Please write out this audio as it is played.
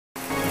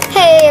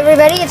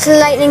everybody, it's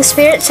Lightning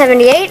Spirit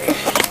 78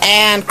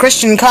 and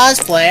Christian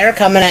Cosplayer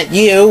coming at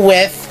you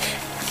with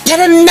yet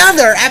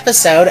another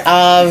episode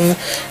of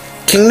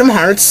Kingdom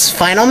Hearts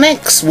Final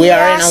Mix. We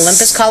are in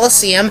Olympus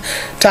Colosseum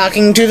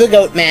talking to the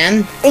Goat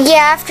Man. Yeah,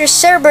 after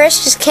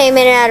Cerberus just came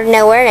in out of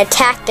nowhere and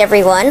attacked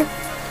everyone.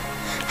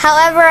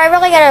 However, I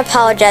really gotta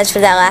apologize for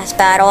that last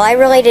battle. I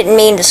really didn't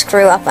mean to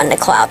screw up on the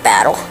cloud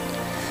battle.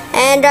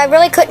 And I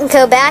really couldn't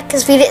go back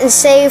because we didn't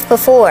save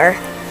before.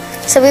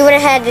 So we would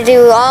have had to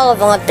do all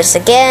of Olympus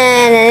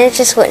again, and it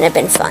just wouldn't have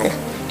been fun.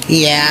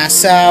 Yeah,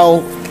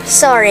 so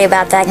sorry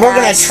about that,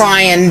 guys.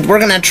 We're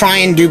gonna try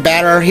and do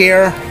better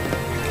here.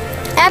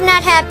 I'm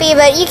not happy,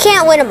 but you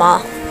can't win them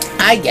all.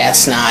 I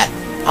guess not.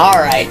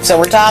 Alright, so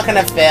we're talking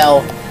to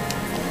Phil.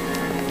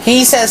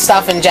 He says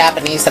stuff in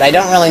Japanese that I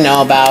don't really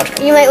know about.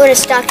 You might want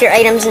to stock your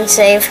items and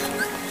save.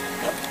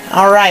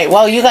 Alright,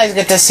 well, you guys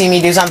get to see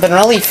me do something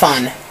really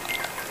fun.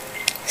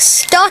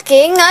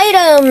 Stocking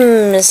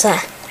items!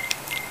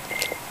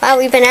 Wow,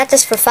 we've been at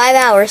this for 5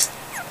 hours.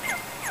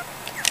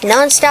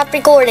 Non-stop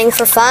recording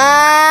for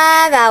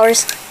 5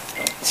 hours.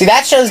 See,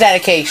 that shows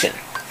dedication.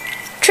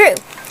 True.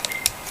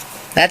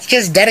 That's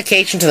just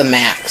dedication to the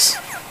max.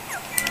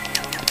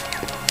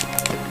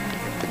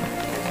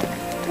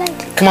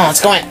 Come on, let's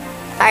go in.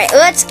 Alright,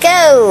 let's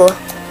go.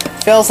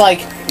 Feels like...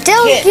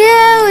 Don't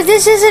go!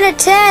 This isn't a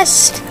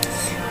test.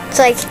 It's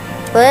like,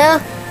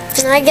 well,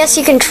 I guess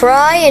you can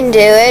try and do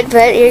it,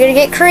 but you're gonna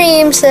get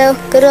cream, so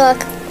good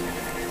luck.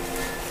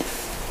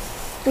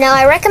 Now,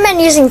 I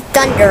recommend using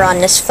thunder on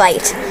this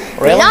fight.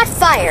 Really? Not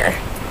fire.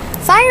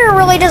 Fire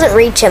really doesn't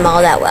reach him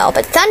all that well,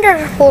 but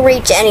thunder will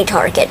reach any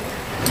target.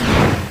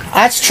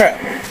 That's true.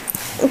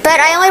 But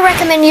I only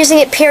recommend using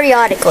it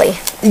periodically.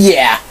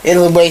 Yeah,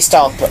 it'll waste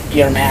all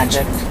your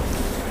magic,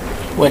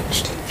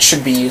 which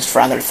should be used for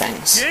other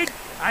things.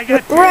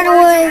 Run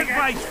away.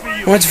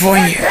 What's for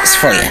you? It's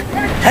for you.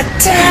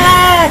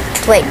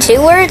 Attack! Wait,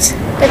 2 words?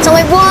 That's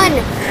only 1.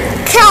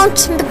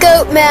 Count,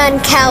 Goat Man,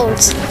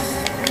 count.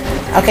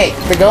 Okay,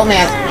 the Goat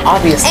Man,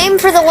 obviously. Aim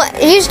for the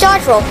use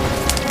dodge roll.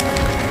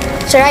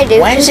 That's what I do.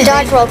 Use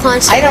dodge roll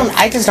constantly.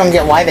 I just don't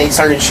get why they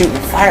started shooting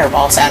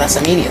fireballs at us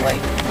immediately.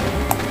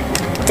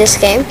 This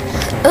game.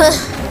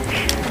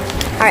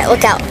 Alright,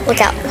 look out.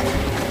 Look out.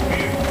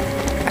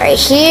 Alright,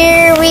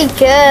 here we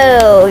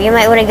go. You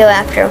might want to go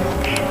after him.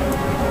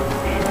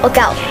 Look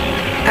out.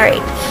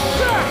 Alright.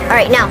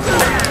 Alright, now.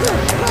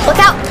 Look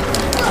out.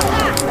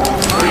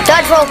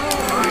 Dodge roll.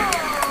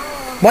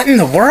 What in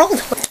the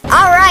world?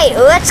 Alright,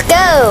 let's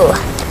go.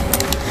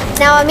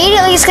 Now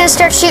immediately he's going to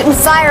start shooting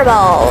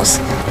fireballs.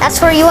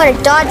 That's where you want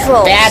to dodge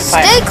roll. Bad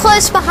fire. Stay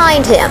close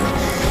behind him,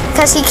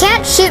 because he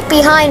can't shoot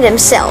behind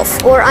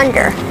himself or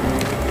under.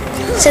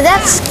 So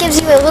that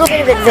gives you a little bit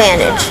of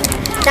advantage.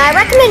 Now I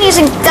recommend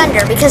using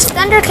thunder, because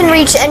thunder can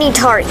reach any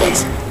target.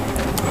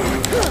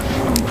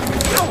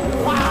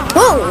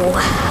 Whoa!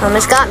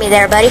 Almost got me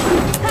there, buddy.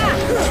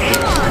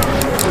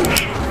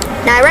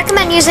 Now I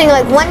recommend using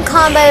like 1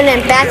 combo and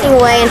then backing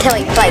away until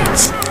he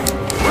bites.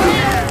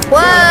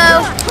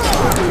 Whoa!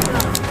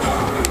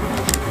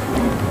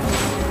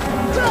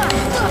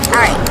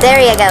 Alright,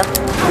 there you go.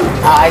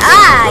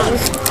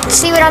 You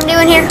see what I'm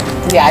doing here?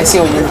 Yeah, I see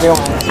what you're doing.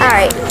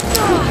 Alright.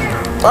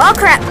 Oh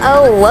crap.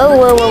 Oh,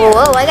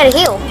 whoa. I gotta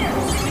heal.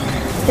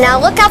 Now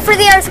look out for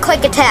the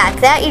earthquake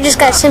attack. That you just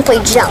gotta simply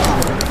jump.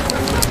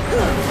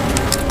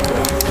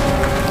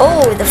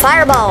 Oh, the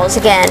fireballs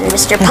again,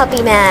 Mr.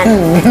 Puppy Man.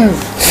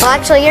 Well,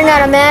 actually, you're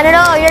not a man at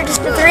all. You're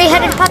just a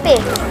 3-headed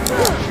puppy.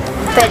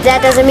 But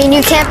that doesn't mean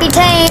you can't be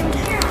tamed.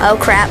 Oh,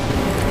 crap.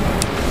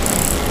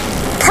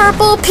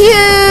 Purple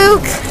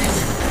puke!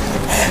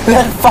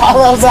 That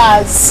follows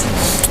us.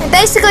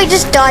 Basically,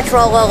 just dodge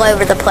roll all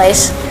over the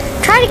place.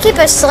 Try to keep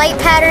a slight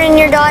pattern in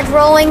your dodge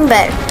rolling,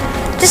 but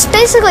just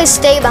basically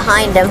stay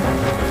behind him.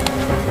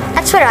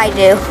 That's what I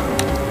do.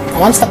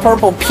 Once the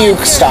purple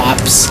puke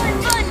stops...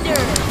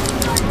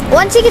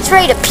 Once he gets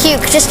ready to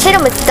puke, just hit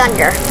him with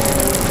thunder.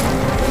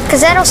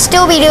 Because that'll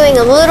still be doing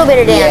a little bit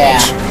of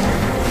damage.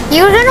 Yeah.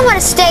 You're going to want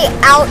to stay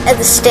out of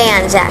the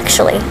stands,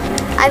 actually.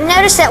 I've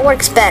noticed that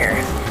works better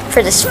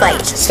for this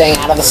fight. Staying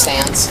out of the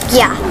stands?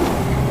 Yeah.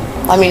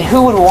 I mean,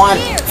 who would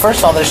want... First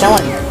of all, there's no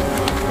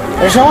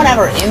one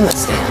ever in the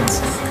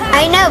stands.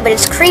 I know, but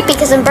it's creepy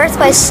because in Birth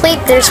by Sleep,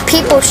 there's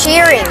people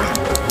cheering.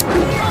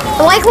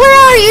 I'm like, where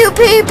are you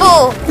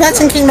people? That's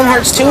in Kingdom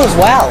Hearts 2 as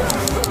well.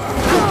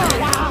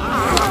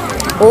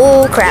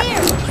 Oh, crap.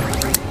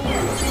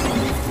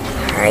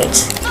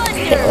 Alright.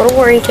 Get a little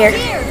worried here.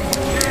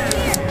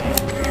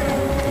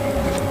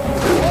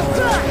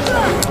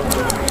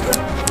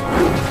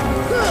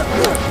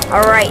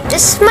 Alright,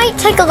 this might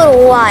take a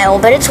little while,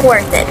 but it's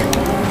worth it.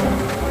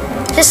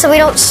 Just so we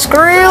don't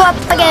screw up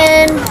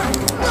again.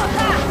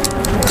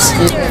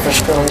 Excuse me for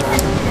screwing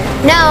up.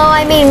 No,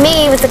 I mean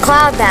me with the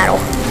cloud battle.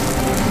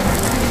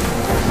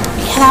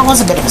 Yeah, that was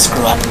a bit of a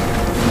screw up.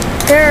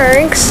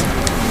 Thanks.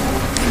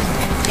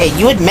 Hey,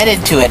 you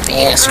admitted to it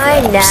being a screw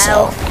up. I know.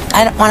 So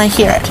I don't want to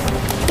hear it.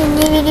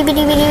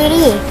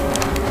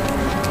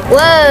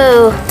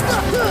 Whoa.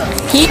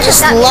 He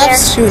just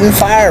loves shooting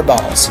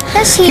fireballs. heroes.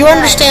 Yes, he You does.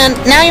 understand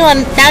now?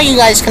 Now you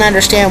guys can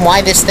understand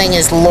why this thing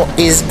is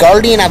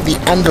guardian of the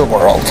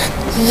underworld.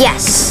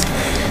 Yes.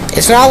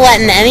 It's not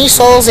letting any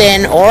souls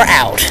in or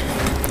out.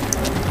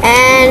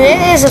 And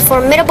it is a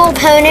formidable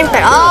opponent,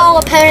 but all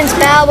opponents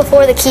bow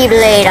before the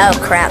Keyblade. Oh,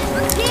 crap.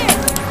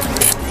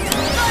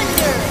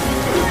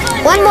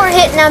 One more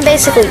hit and I'm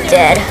basically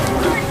dead.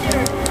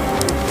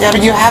 Yeah,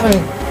 but you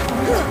haven't.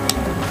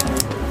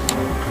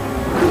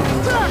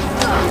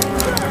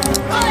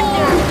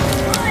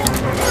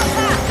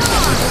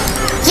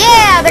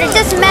 Yeah, but it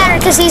doesn't matter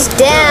because he's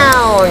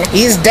down.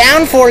 He's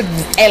down for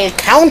El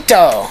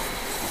Counto.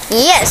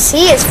 Yes,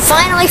 he is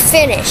finally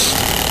finished.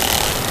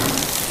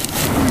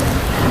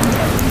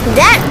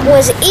 That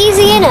was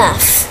easy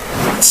enough.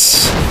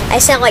 I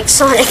sound like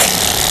Sonic.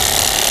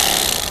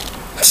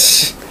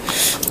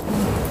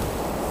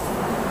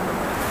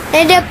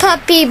 And the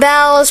puppy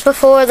bows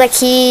before the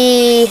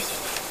key,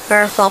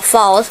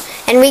 falls.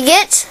 And we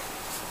get...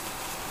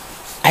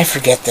 I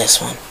forget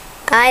this one.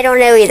 I don't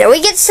know either.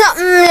 We get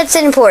something that's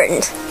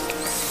important.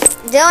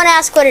 Don't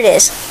ask what it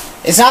is.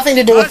 It's nothing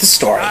to do with the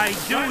story. I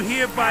do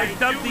hereby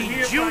dub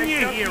the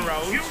junior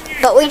heroes.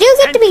 But we do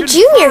get to be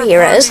junior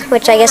heroes,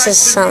 which I guess is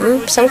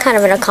some kind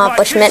of an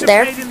accomplishment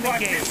there. Games.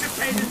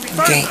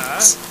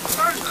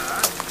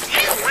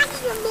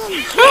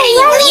 Hey,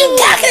 what are you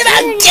talking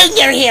about,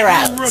 junior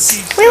heroes?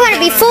 We want to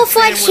be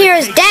full-fledged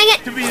heroes, dang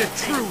it! To be a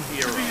true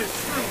hero.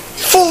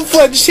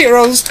 Full-fledged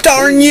heroes,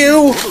 darn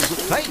you!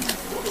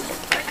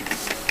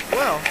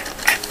 Well,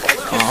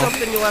 it's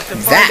something you'll have to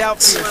find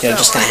out for That you're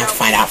just gonna have to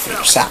find out for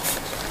yourself.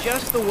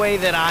 Just the way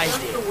that I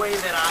did.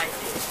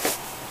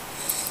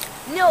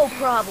 No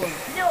problem.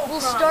 We'll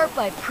start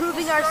by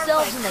proving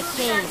ourselves in the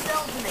cave.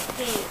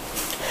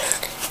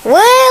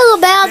 Well,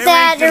 about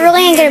that, there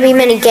really ain't gonna be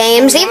many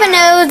games, even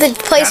though the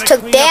place took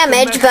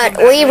damage, but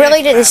we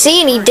really didn't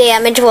see any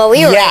damage while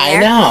we were Yeah, in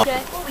there. I know. Okay,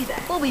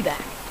 we'll be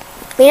back. I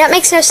mean, that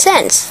makes no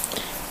sense.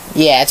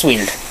 Yeah, it's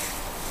weird.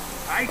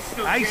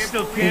 I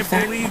still can't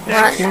believe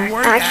that you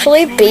weren't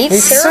Actually beat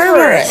It's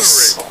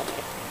Cerberus.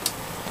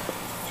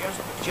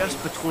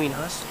 Just between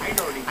us,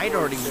 I'd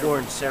already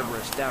worn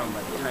Cerberus down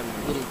by the time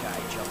the little guy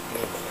jumped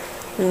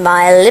in.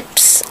 My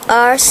lips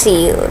are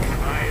sealed.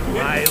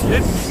 My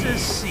lips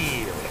is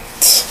sealed.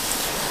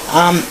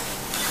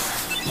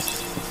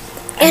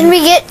 And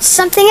we get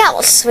something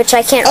else, which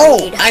I can't Oh,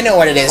 read. I know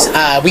what it is.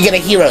 We get a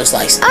hero's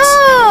license.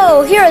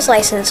 Oh, Hero's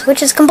License,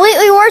 which is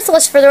completely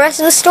worthless for the rest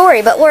of the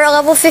story, but we're at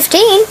level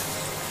 15.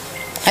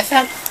 I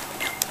thought.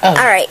 Oh.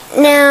 Alright,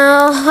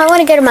 now I want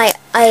to go to my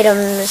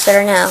items that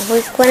are now. We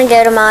want to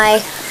go to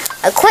my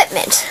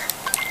equipment.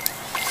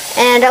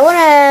 And I want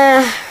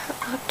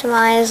to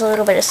optimize a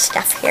little bit of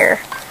stuff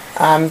here.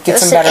 Get Give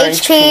us some some better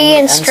HP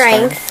and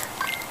strength.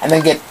 And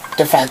then get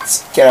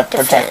defense. Get a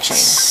protection.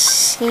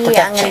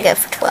 Yeah, I'm going to go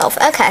for 12.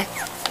 Okay.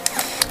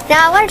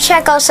 Now I want to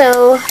check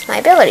also my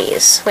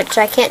abilities, which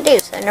I can't do,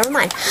 so never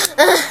mind.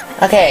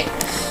 Okay.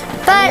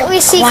 But we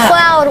see Wow.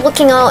 Cloud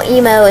looking all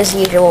emo as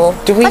usual.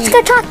 Do we- Let's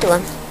go talk to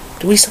him.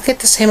 Do we still get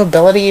the same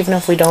ability even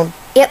if we don't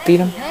Yep. beat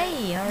him?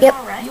 Hey, are Yep.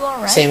 you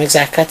alright? Same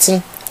exact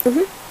cutscene?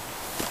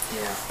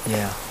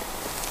 Yeah.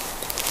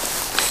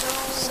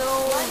 So,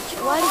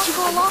 why did you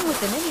go along with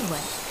him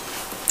anyway?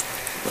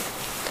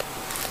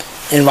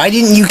 And why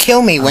didn't you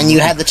kill me when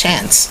you had the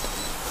chance?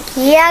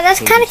 Yeah, that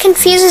kind of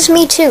confuses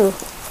me too.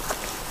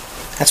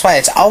 That's why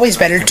it's always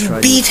better to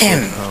beat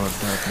him.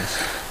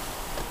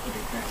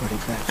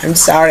 I'm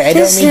sorry, I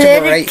don't Just mean to let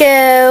it berate.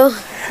 go.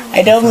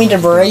 I don't mean to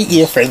berate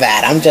you for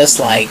that. I'm just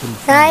like,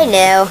 I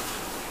know.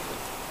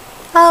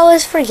 All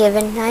is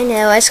forgiven. I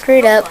know, I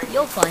screwed up.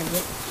 You'll find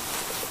it.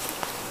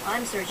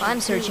 I'm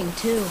searching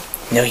too.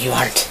 no, you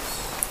aren't.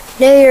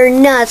 No, you're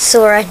not,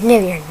 Sora. No,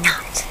 you're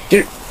not.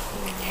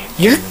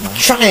 You're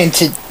trying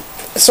to.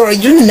 Sorry,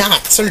 you're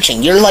not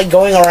searching. You're like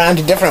going around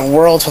to different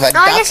worlds with a Oh,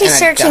 duck I guess he's and a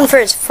searching duck. for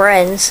his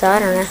friends, so I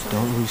don't know.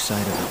 Don't lose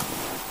sight of it.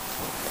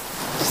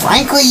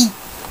 Frankly,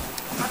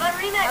 How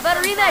about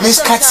a rematch this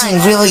sometime?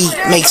 cutscene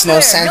really makes no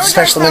sense,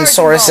 especially when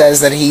Sora says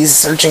that he's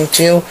searching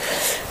too.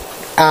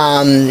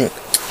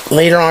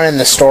 Later on in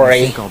the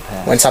story,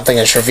 when something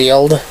is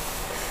revealed,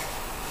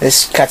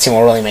 this cutscene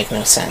will really make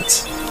no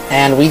sense.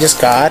 And we just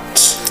got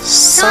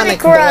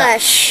Sonic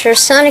Rush, or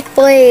Sonic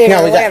Blade,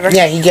 No, or we whatever. got.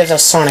 Yeah, he gives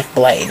us Sonic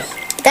Blade.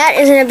 That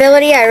is an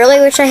ability I really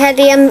wish I had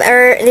the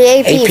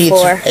AP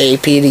for.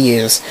 AP to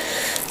use.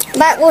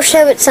 But we'll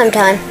show it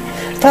sometime.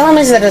 Problem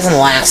is that it doesn't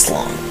last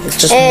long. It's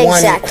just one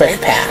Exactly. quick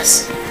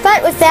pass.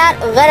 But with that,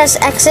 let us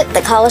exit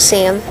the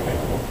Colosseum.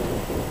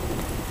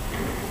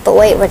 But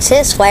wait, what's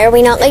this? Why are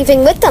we not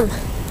leaving with them?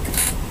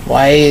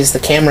 Why is the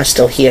camera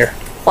still here?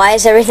 Why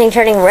is everything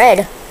turning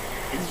red?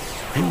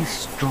 He's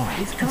strong.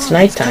 It's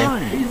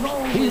nighttime.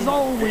 He's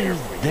always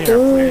there.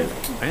 Ooh,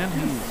 And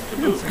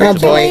Oh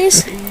boy.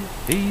 please.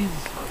 he's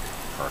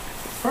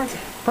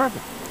perfect.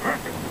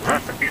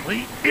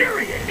 Perfectly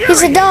furious.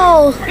 He's a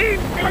doll.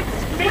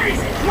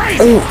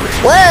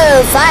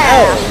 Whoa,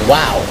 fire. Oh,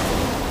 wow.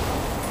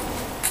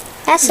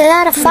 That's a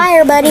lot of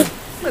fire, buddy.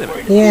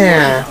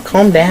 Yeah,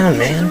 calm down,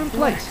 man.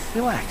 Relax.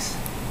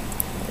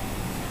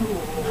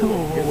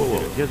 Whoa.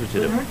 Here's what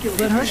you do.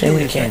 Let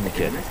Hercules train the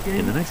kid.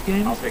 In the next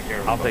game, I'll take care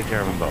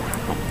of them both.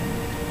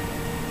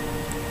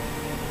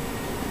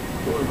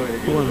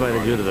 Who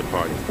invited you to the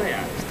party?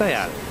 Stay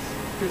out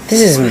of this.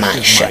 This is my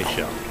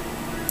show.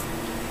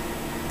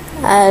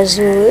 As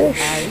you wish.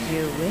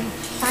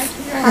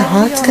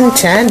 Oh, it's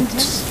content.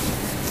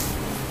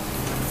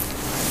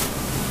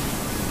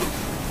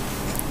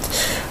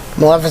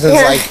 Maleficent's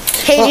like...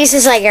 Hades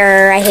is like,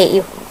 I hate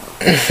you.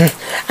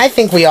 I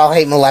think we all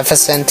hate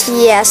Maleficent.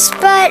 Yes,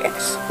 but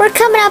we're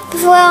coming up,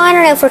 well, I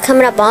don't know if we're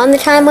coming up on the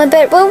time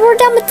limit, but we're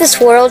done with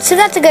this world, so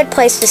that's a good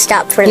place to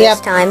stop for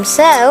this time,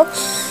 so...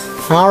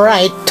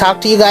 Alright,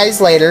 talk to you guys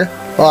later.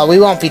 Well, we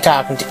won't be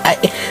talking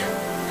to...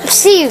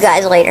 See you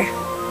guys later.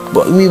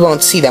 We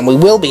won't see them. We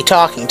will be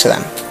talking to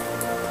them.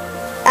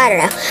 I don't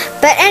know.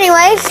 But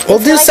anyway, We'll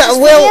if do you like so- this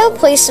we'll- video,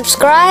 please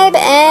subscribe,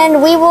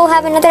 and we will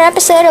have another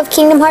episode of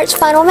Kingdom Hearts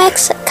Final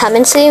Mix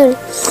coming soon.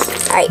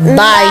 Alright, Bye.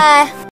 bye.